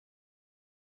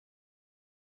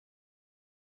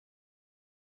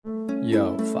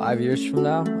Yo, 5 years from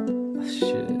now?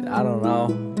 Shit, I don't know.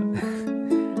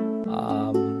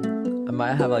 I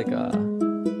might have like a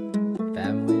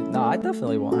family. No, I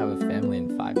definitely won't have a family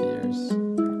in 5 years.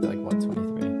 Probably like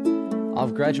 123. I'll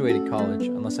have graduated college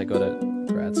unless I go to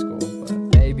grad school. But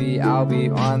maybe I'll be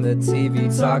on the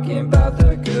TV talking about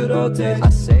the good old days. I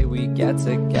say we get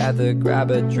together,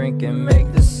 grab a drink and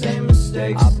make the same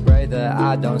mistakes. I pray that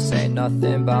I don't say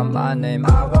nothing about my name.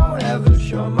 I won't ever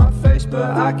show my face,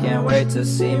 but I can't wait to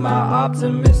see my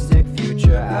optimistic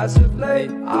future as of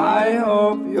late. I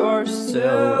hope you're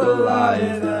still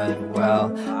alive and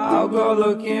well. I'll go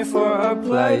looking for a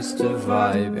place to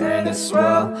vibe and it's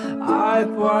swell.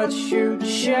 I'd watch you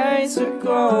chains of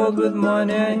gold with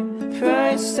money.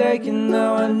 Painstaking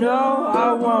though I know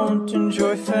I won't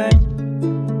enjoy fame.